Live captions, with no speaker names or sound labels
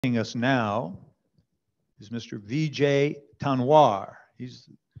Joining us now is Mr. Vijay Tanwar. He's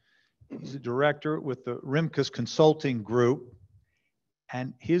a director with the Rimkus Consulting Group,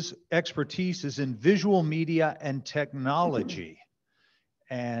 and his expertise is in visual media and technology.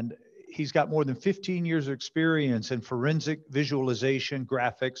 And he's got more than 15 years of experience in forensic visualization,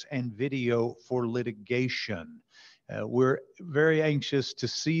 graphics, and video for litigation. We're very anxious to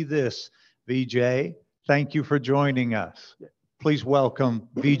see this, Vijay. Thank you for joining us. Please welcome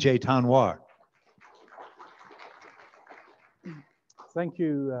Vijay Tanwar. Thank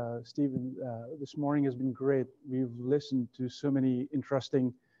you, Stephen. This morning has been great. We've listened to so many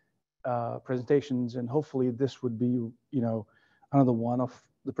interesting presentations, and hopefully this would be, another one of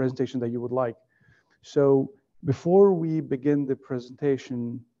the presentation that you would like. So before we begin the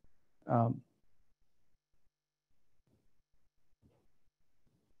presentation,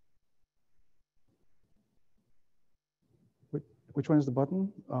 which one is the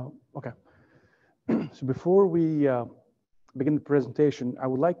button? Okay. So before we begin the presentation, I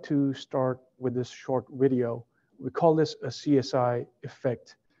would like to start with this short video. We call this a CSI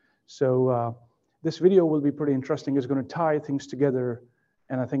effect. So this video will be pretty interesting. It's going to tie things together,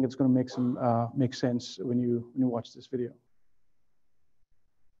 and I think it's going to make sense when you watch this video.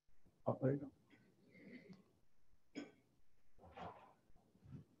 Oh, there you go.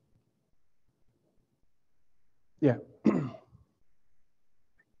 Yeah.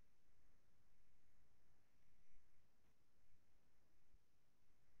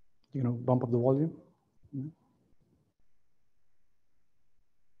 Bump up the volume.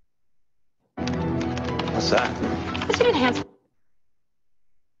 What's that? It's an enhancement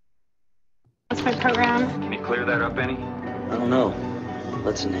program. Can you clear that up any? I don't know.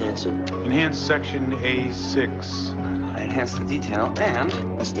 Let's enhance it. Enhance section A6. I enhance the detail and...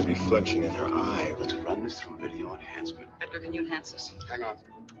 That's the reflection in her eye. Let's run this through video enhancement. Edgar, can you enhance this? Hang on.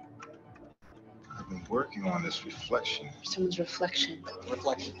 I've been working on this reflection. Someone's reflection.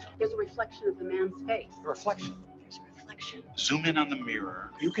 Reflection. There's a reflection of the man's face. A reflection. There's a reflection. Zoom in on the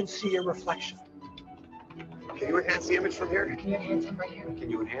mirror. You can see a reflection. Can you enhance the image from here? Can you enhance it right here? Can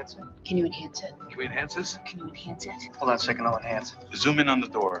you enhance it? Can you enhance it? Can we enhance this? Can you enhance it? Hold on a second, I'll enhance it. Zoom in on the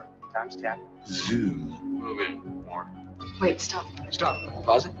door. Times tap. Zoom. Move in more. Wait, stop. Stop.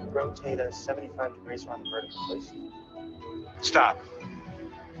 Pause it. Rotate us 75 degrees around the vertical, please. Stop.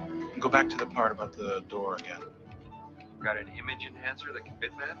 Go back to the part about the door again. Got an image enhancer that can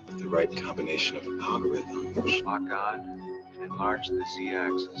fit that? The right combination of algorithms. Lock on, enlarge the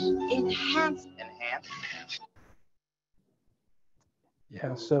Z-axis. Enhance. Enhance.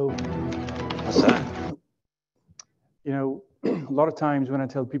 Yeah, so, What's that? a lot of times when I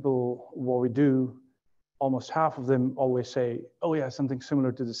tell people what we do, almost half of them always say, oh yeah, something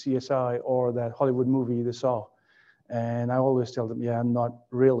similar to the CSI or that Hollywood movie they saw. And I always tell them, yeah, not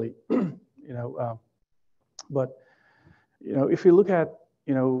really, but, if you look at,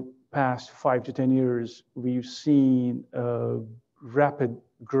 past 5 to 10 years, we've seen rapid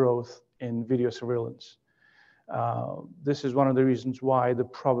growth in video surveillance. This is one of the reasons why the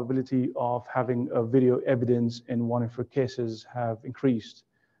probability of having a video evidence in one of your cases have increased.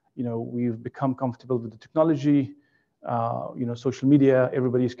 We've become comfortable with the technology, social media,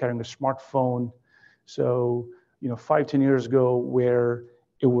 everybody's carrying a smartphone. So, 5, 10 years ago, where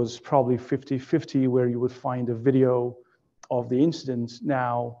it was probably 50-50 where you would find a video of the incidents,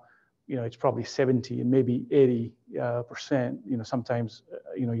 now, it's probably 70 and maybe 80%. Sometimes,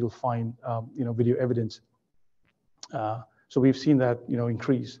 you'll find, video evidence. So we've seen that,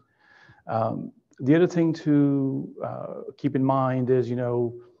 increase. The other thing to keep in mind is,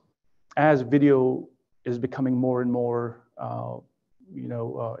 as video is becoming more and more,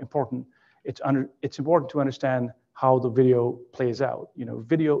 important, it's important to understand how the video plays out.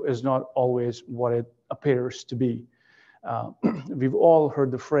 Video is not always what it appears to be. We've all heard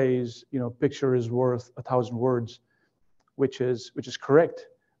the phrase, picture is worth 1,000 words, which is correct.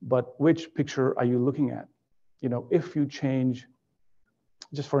 But which picture are you looking at? If you change,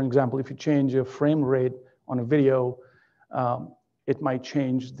 just for an example, if you change a frame rate on a video, it might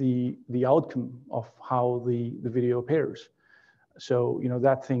change the outcome of how the video appears. So,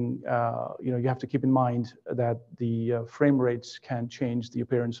 that thing, you have to keep in mind that the frame rates can change the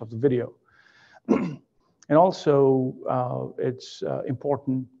appearance of the video. And also, it's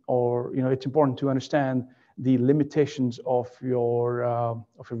important, it's important to understand the limitations of your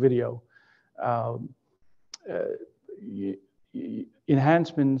video.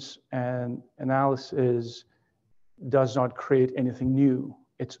 Enhancements and analysis does not create anything new.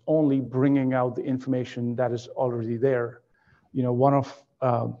 It's only bringing out the information that is already there.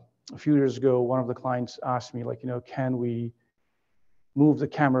 A few years ago, one of the clients asked me, like, can we move the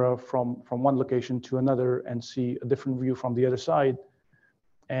camera from one location to another and see a different view from the other side.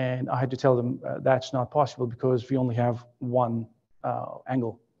 And I had to tell them that's not possible because we only have one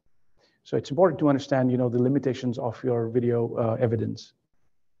angle. So it's important to understand, the limitations of your video evidence.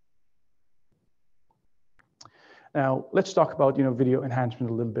 Now, let's talk about, video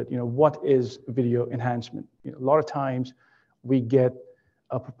enhancement a little bit. What is video enhancement? A lot of times we get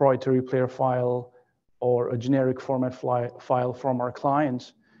a proprietary player file or a generic format file from our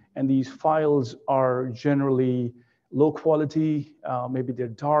clients, and these files are generally low quality. Maybe they're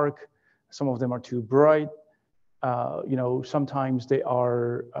dark. Some of them are too bright. Sometimes they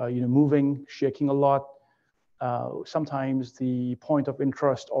are, moving, shaking a lot. Sometimes the point of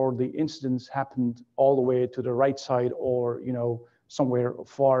interest or the incidents happened all the way to the right side or, somewhere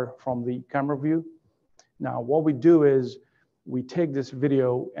far from the camera view. Now, what we do is we take this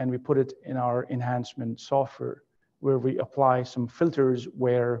video and we put it in our enhancement software where we apply some filters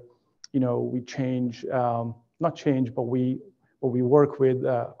where, we change, not change, but we work with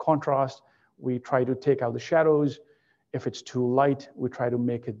contrast. We try to take out the shadows. If it's too light, we try to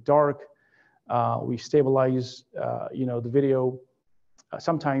make it dark. We stabilize, the video.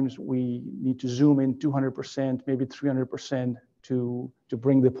 Sometimes we need to zoom in 200%, maybe 300% to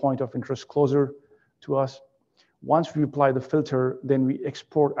bring the point of interest closer to us. Once we apply the filter, then we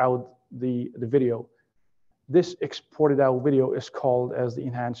export out the video. This exported out video is called as the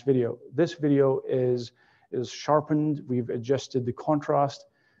enhanced video. This video is sharpened. We've adjusted the contrast.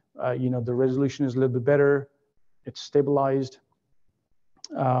 The resolution is a little bit better. It's stabilized.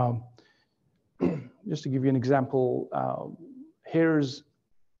 Just to give you an example, here's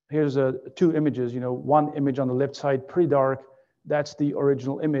two images. One image on the left side, pretty dark. That's the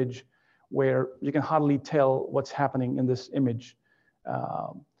original image where you can hardly tell what's happening in this image.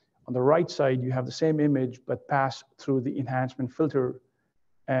 On the right side, you have the same image, but passed through the enhancement filter.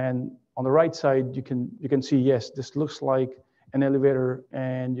 And on the right side, you can see, yes, this looks like an elevator,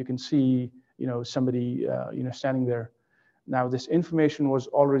 and you can see, somebody, standing there. Now, this information was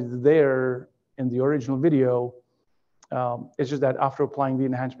already there in the original video. It's just that after applying the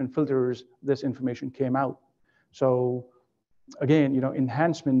enhancement filters, this information came out. So again,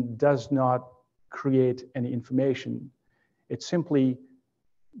 enhancement does not create any information. It simply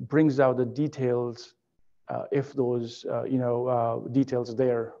brings out the details if those details are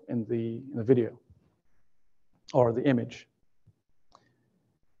there in the video or the image.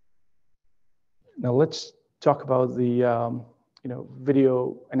 Now let's talk about the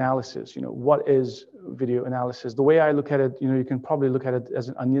video analysis. What is video analysis? The way I look at it, you can probably look at it as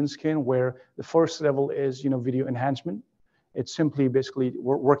an onion skin, where the first level is video enhancement. It's simply basically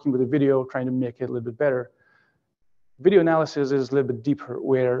working with the video, trying to make it a little bit better. Video analysis is a little bit deeper,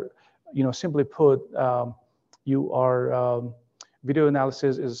 where simply put, video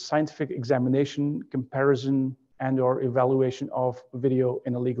analysis is scientific examination, comparison, and/or evaluation of video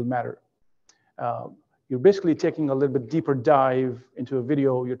in a legal matter. You're basically taking a little bit deeper dive into a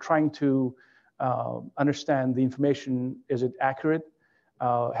video. You're trying to understand the information. Is it accurate?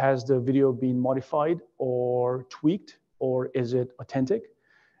 Has the video been modified or tweaked, or is it authentic?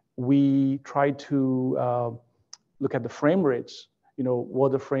 We try to look at the frame rates. Were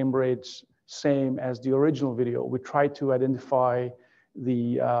the frame rates same as the original video? We try to identify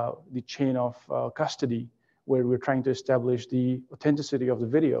the chain of custody, where we're trying to establish the authenticity of the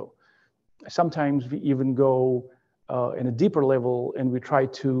video. Sometimes we even go in a deeper level and we try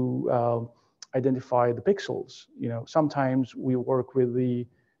to identify the pixels. Sometimes we work with the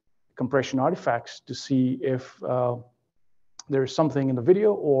compression artifacts to see if there's something in the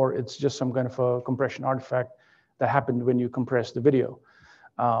video or it's just some kind of a compression artifact that happened when you compress the video.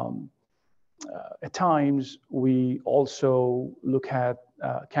 At times, we also look at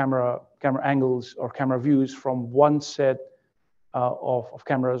camera angles or camera views from one set of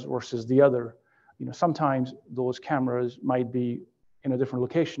cameras versus the other. Sometimes those cameras might be in a different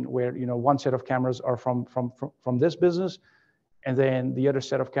location, where one set of cameras are from this business, and then the other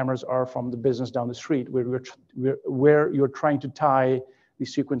set of cameras are from the business down the street, where you're trying to tie the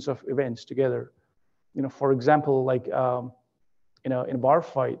sequence of events together. For example, like in a bar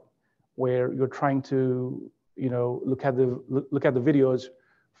fight, where you're trying to look at the videos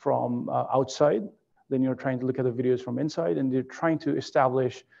from outside, then you're trying to look at the videos from inside, and you're trying to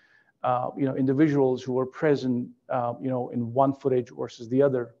establish individuals who are present in one footage versus the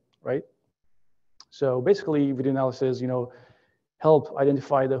other, right? So basically, video analysis help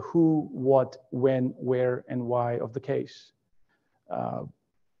identify the who, what, when, where, and why of the case.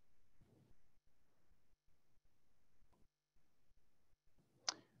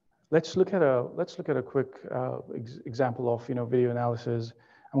 let's look at a quick example of video analysis.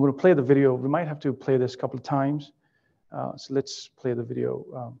 I'm going to play the video. We might have to play this a couple of times. So let's play the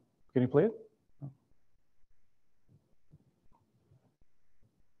video. Can you play it?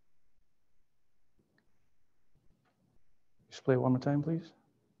 Just play it one more time, please.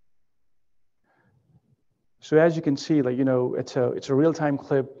 So as you can see, it's a real-time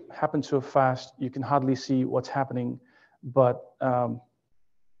clip, happens so fast, you can hardly see what's happening, but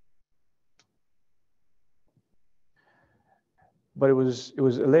it was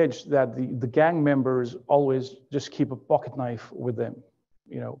alleged that the gang members always just keep a pocket knife with them.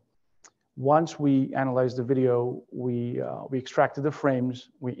 Once we analyzed the video, we extracted the frames,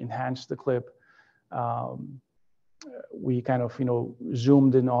 we enhanced the clip, we kind of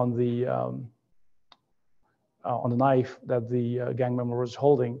zoomed in on the knife that the gang member was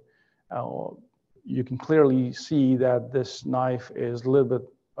holding. You can clearly see that this knife is a little bit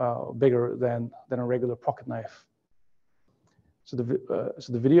bigger than a regular pocket knife. So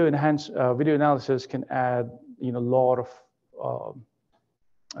the video analysis can add a lot of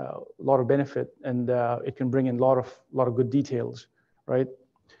benefit, and it can bring in a lot of good details, right?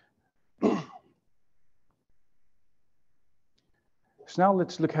 So now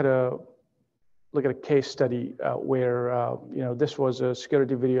let's look at a case study where this was a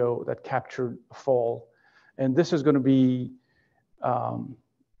security video that captured a fall, and this is going to be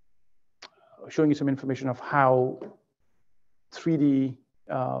showing you some information of how 3D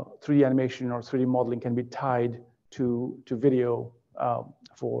animation or 3D modeling can be tied to video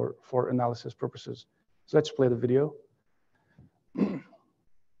for analysis purposes. So let's play the video.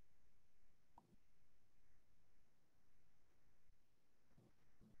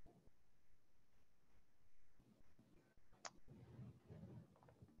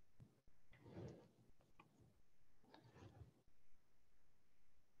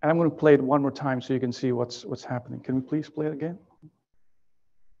 And I'm going to play it one more time so you can see what's happening. Can we please play it again?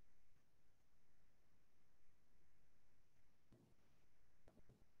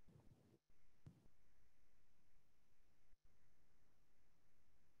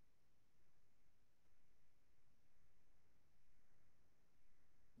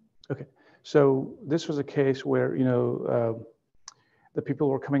 Okay, so this was a case where the people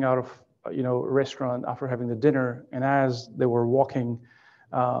were coming out of a restaurant after having the dinner, and as they were walking,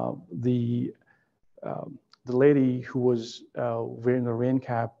 the lady who was wearing a rain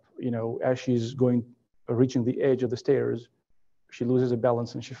cap, as she's reaching the edge of the stairs, she loses her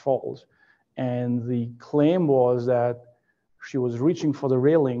balance and she falls. And the claim was that she was reaching for the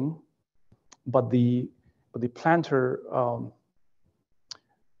railing, but the planter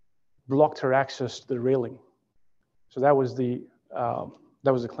blocked her access to the railing. So that was the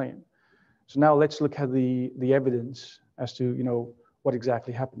claim. So now let's look at the evidence as to what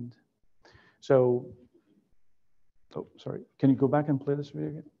exactly happened. So, oh, sorry, can you go back and play this video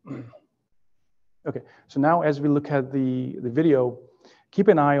again? Okay, so now as we look at the video, keep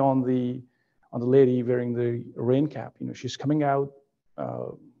an eye on the lady wearing the rain cap. She's coming out,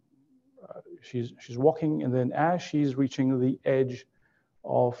 she's walking, and then as she's reaching the edge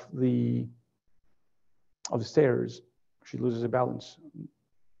of the stairs, she loses her balance.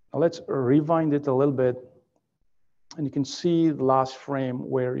 Now let's rewind it a little bit, and you can see the last frame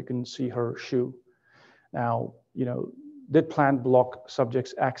where you can see her shoe. Now, did plant block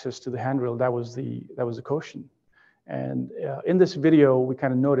subject's access to the handrail? That was the question. And in this video, we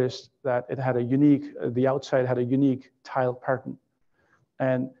kind of noticed that it had the outside had a unique tile pattern.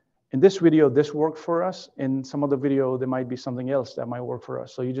 And in this video, this worked for us. In some other video, there might be something else that might work for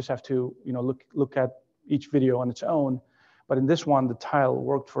us. So you just have to, look at each video on its own. But in this one, the tile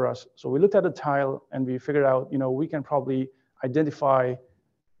worked for us. So we looked at the tile and we figured out, we can probably identify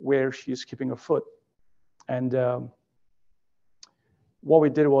where she's keeping her foot. And what we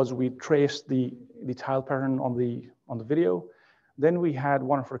did was we traced the tile pattern on the video. Then we had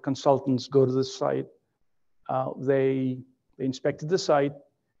one of our consultants go to the site. They inspected the site.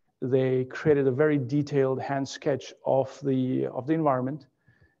 They created a very detailed hand sketch of the environment.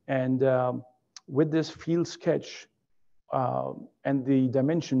 And with this field sketch and the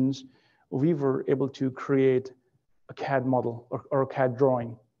dimensions, we were able to create a CAD model or a CAD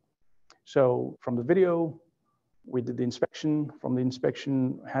drawing. So from the video, we did the inspection. From the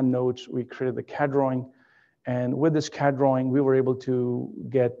inspection hand notes, we created the CAD drawing. And with this CAD drawing, we were able to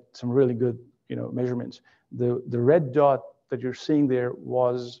get some really good measurements. The red dot that you're seeing there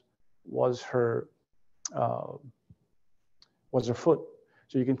was her foot.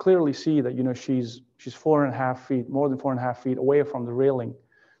 So you can clearly see that she's 4.5 feet, more than 4.5 feet away from the railing.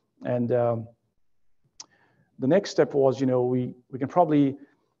 And the next step was we can probably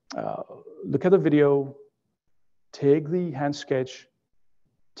look at the video, take the hand sketch,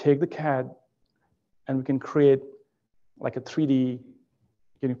 take the CAD, and we can create like a 3D.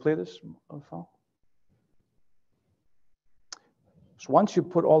 Can you play this file? So once you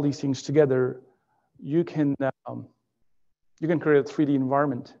put all these things together, you can create a 3D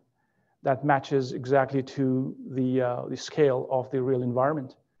environment that matches exactly to the scale of the real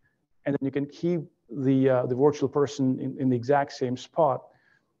environment, and then you can keep the virtual person in the exact same spot,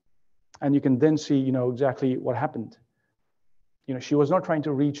 and you can then see exactly what happened. She was not trying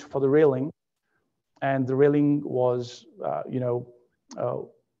to reach for the railing, and the railing was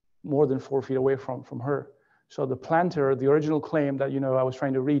more than 4 feet away from her. So the planter, the original claim that I was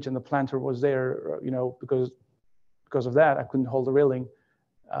trying to reach and the planter was there, because of that I couldn't hold the railing.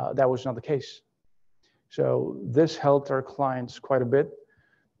 That was not the case. So this helped our clients quite a bit.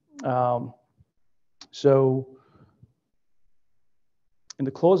 So in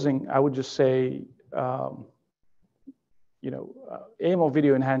the closing, I would just say, aim of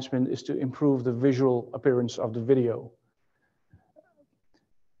video enhancement is to improve the visual appearance of the video.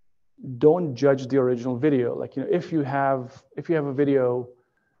 Don't judge the original video. Like, if you have a video,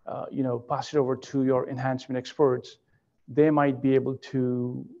 pass it over to your enhancement experts. They might be able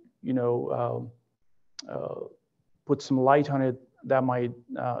to, put some light on it that might,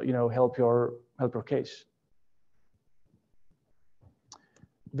 help your case.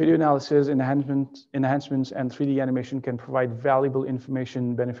 Video analysis, enhancements, and 3D animation can provide valuable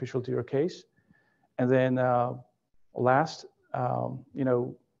information beneficial to your case. And then last,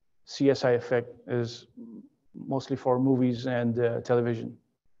 CSI effect is mostly for movies and television.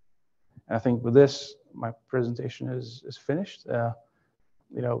 And I think with this, my presentation is finished.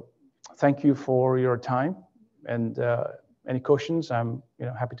 Thank you for your time, and any questions, I'm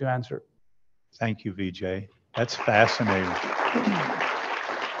happy to answer. Thank you, Vijay. That's fascinating.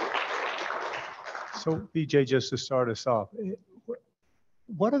 So Vijay, just to start us off,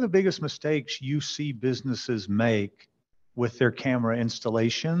 what are the biggest mistakes you see businesses make with their camera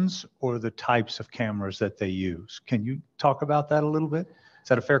installations or the types of cameras that they use? Can you talk about that a little bit? Is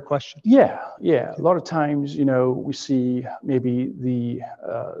that a fair question? Yeah. A lot of times, we see maybe the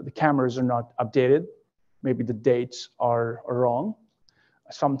cameras are not updated. Maybe the dates are wrong.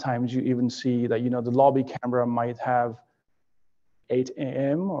 Sometimes you even see that, the lobby camera might have 8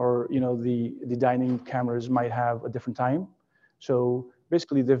 a.m. or, the dining cameras might have a different time. So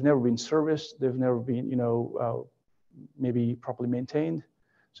basically they've never been serviced. They've never been, maybe properly maintained.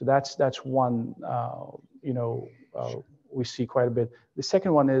 So that's one, we see quite a bit. The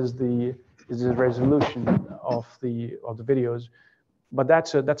second one is the resolution of the videos, but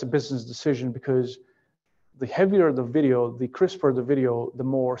that's a business decision, because the heavier the video, the crisper the video, the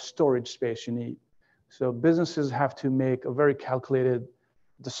more storage space you need. So businesses have to make a very calculated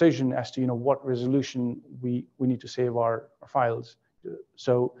decision as to what resolution we need to save our files.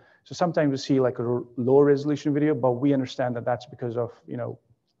 So sometimes we see like a low resolution video, but we understand that that's because of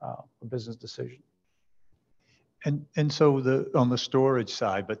a business decision. And so on the storage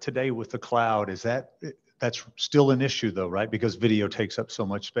side, but today with the cloud, that's still an issue though, right? Because video takes up so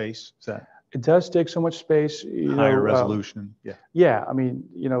much space. Is that? It does take so much space. Higher resolution. Yeah. Yeah. I mean,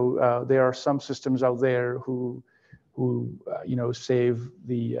 there are some systems out there who save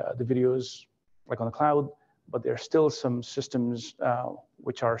the videos like on the cloud, but there are still some systems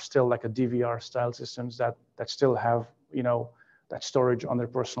which are still like a DVR style systems that still have that storage on their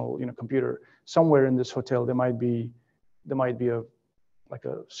personal computer. Somewhere in this hotel there might be a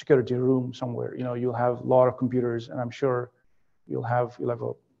security room somewhere. You'll have a lot of computers, and I'm sure you'll have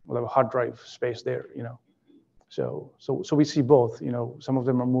a hard drive space there. So we see both. Some of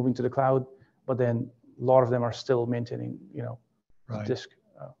them are moving to the cloud, but then a lot of them are still maintaining right. disk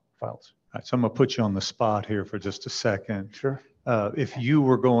files. All right, so I'm gonna put you on the spot here for just a second. Sure. If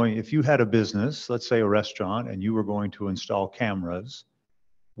you had a business, let's say a restaurant, and you were going to install cameras,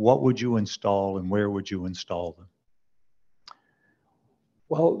 what would you install and where would you install them?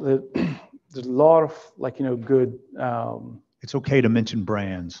 Well, there's a lot of good. It's okay to mention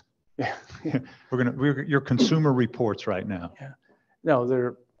brands. Yeah. We're your consumer reports right now. Yeah. No,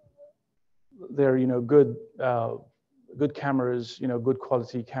 they're good cameras, good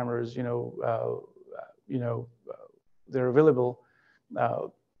quality cameras, they're available.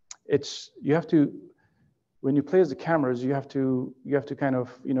 When you place the cameras, you have to kind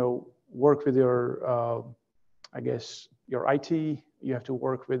of, work with your, your IT, you have to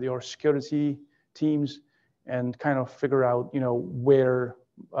work with your security teams and kind of figure out, where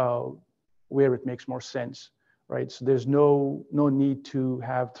it makes more sense, right? So there's no need to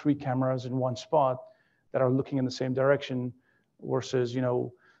have 3 cameras in one spot that are looking in the same direction versus,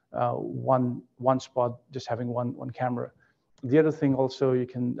 one spot, just having one camera. The other thing also you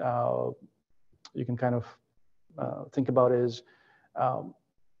can kind of think about is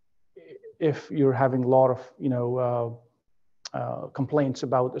if you're having a lot of complaints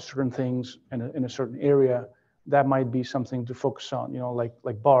about certain things in a certain area, that might be something to focus on.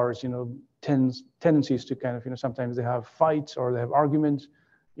 Like bars, tendencies to kind of sometimes they have fights or they have arguments.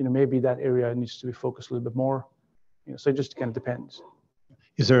 Maybe that area needs to be focused a little bit more. So it just kind of depends.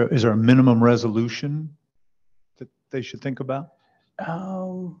 Is there a minimum resolution that they should think about?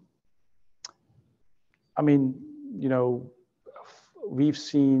 I mean, we've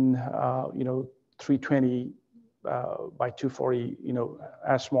seen 320 by 240,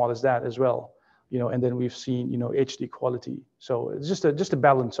 as small as that as well. And then we've seen HD quality. So it's just a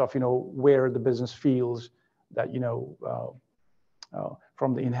balance of where the business feels that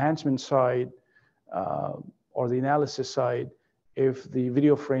from the enhancement side or the analysis side, if the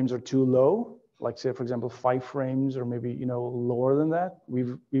video frames are too low, like say for example 5 frames or maybe lower than that,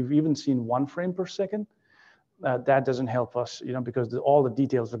 we've even seen 1 frame per second. That doesn't help us, because all the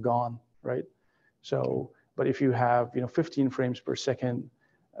details are gone, right? So, but if you have 15 frames per second,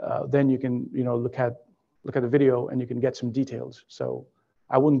 then you can look at the video and you can get some details. So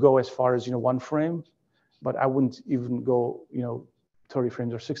I wouldn't go as far as 1 frame, but I wouldn't even go 30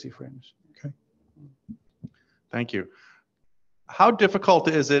 frames or 60 frames. Okay. Thank you. How difficult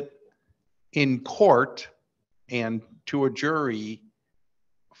is it in court and to a jury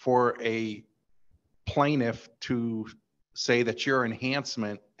for a plaintiff to say that your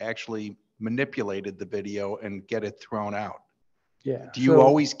enhancement actually manipulated the video and get it thrown out? Yeah. Do you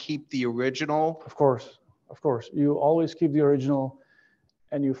always keep the original? Of course. You always keep the original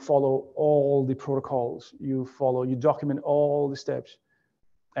and you follow all the protocols. You document all the steps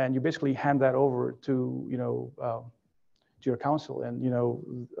and you basically hand that over to, to your counsel, and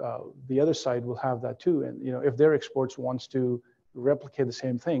the other side will have that too. And if their experts wants to replicate the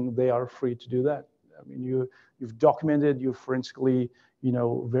same thing, they are free to do that. I mean, you've documented, you've forensically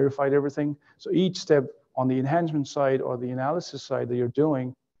verified everything. So each step on the enhancement side or the analysis side that you're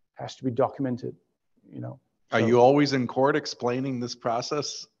doing has to be documented. Are you always in court explaining this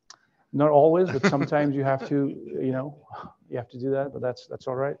process? Not always, but sometimes you have to you have to do that. But that's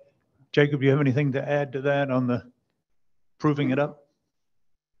all right. Jacob, do you have anything to add to that on the proving it up?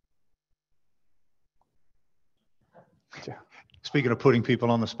 Yeah. Speaking of putting people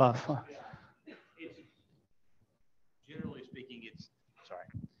on the spot. Generally speaking,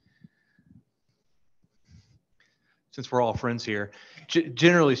 since we're all friends here,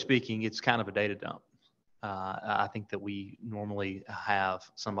 generally speaking, it's kind of a data dump. I think that we normally have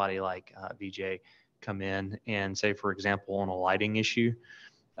somebody like VJ come in and say, for example, on a lighting issue,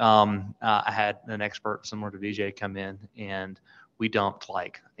 I had an expert similar to VJ come in and we dumped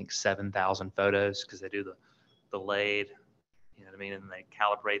I think 7,000 photos because they do the LAID, you know what I mean? And they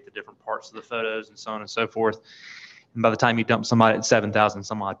calibrate the different parts of the photos and so on and so forth. And by the time you dump somebody at 7,000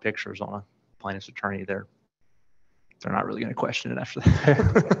 some odd pictures on a plaintiff's attorney, they're not really going to question it after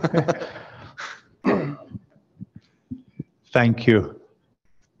that. Thank you.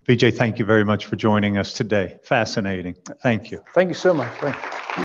 Vijay, thank you very much for joining us today. Fascinating. Thank you. Thank you so much. Thank you.